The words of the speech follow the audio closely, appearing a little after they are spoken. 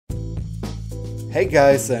Hey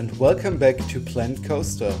guys, and welcome back to Planet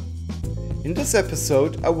Coaster. In this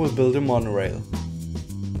episode I will build a monorail.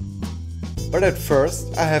 But at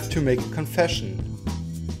first I have to make a confession.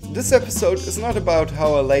 This episode is not about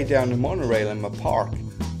how I lay down a monorail in my park,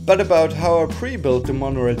 but about how I pre-built the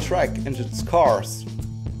monorail track and its cars.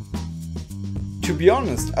 To be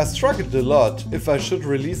honest, I struggled a lot if I should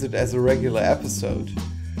release it as a regular episode.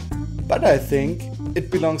 But I think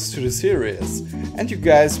it belongs to the series, and you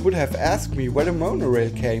guys would have asked me where the monorail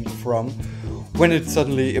came from when it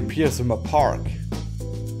suddenly appears in my park.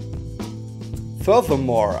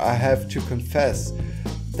 Furthermore, I have to confess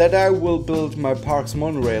that I will build my park's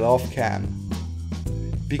monorail off-cam.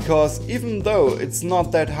 Because even though it's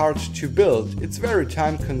not that hard to build, it's very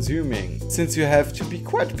time consuming, since you have to be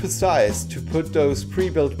quite precise to put those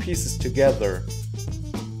pre-built pieces together.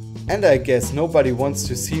 And I guess nobody wants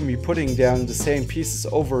to see me putting down the same pieces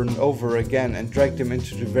over and over again and drag them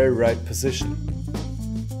into the very right position.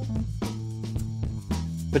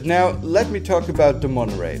 But now let me talk about the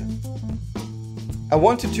monorail. I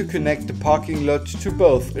wanted to connect the parking lot to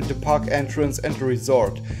both the park entrance and the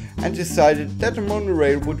resort, and decided that the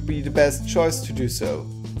monorail would be the best choice to do so.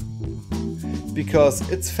 Because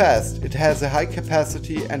it's fast, it has a high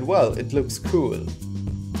capacity, and well, it looks cool.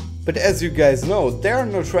 But as you guys know, there are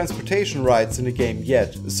no transportation rides in the game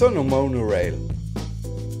yet, so no monorail.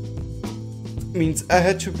 Means I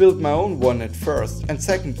had to build my own one at first, and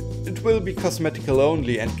second, it will be cosmetical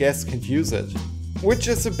only and guests can't use it. Which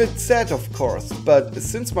is a bit sad of course, but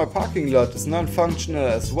since my parking lot is non-functional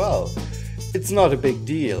as well, it's not a big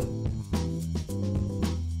deal.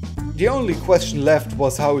 The only question left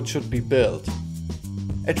was how it should be built.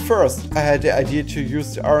 At first I had the idea to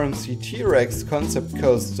use the RMC T-Rex concept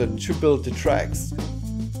coaster to build the tracks.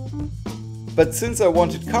 But since I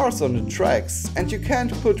wanted cars on the tracks and you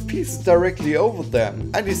can't put pieces directly over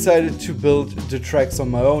them, I decided to build the tracks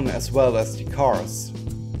on my own as well as the cars.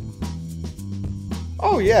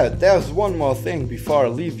 Oh yeah, there's one more thing before I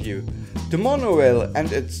leave you. The monorail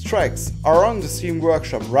and its tracks are on the Steam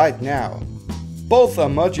Workshop right now. Both are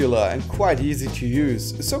modular and quite easy to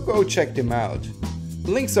use, so go check them out.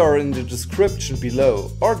 Links are in the description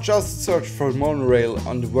below, or just search for Monorail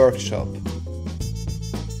on the workshop.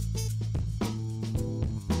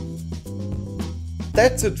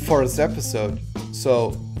 That's it for this episode,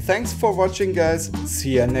 so thanks for watching guys,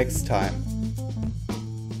 see ya next time.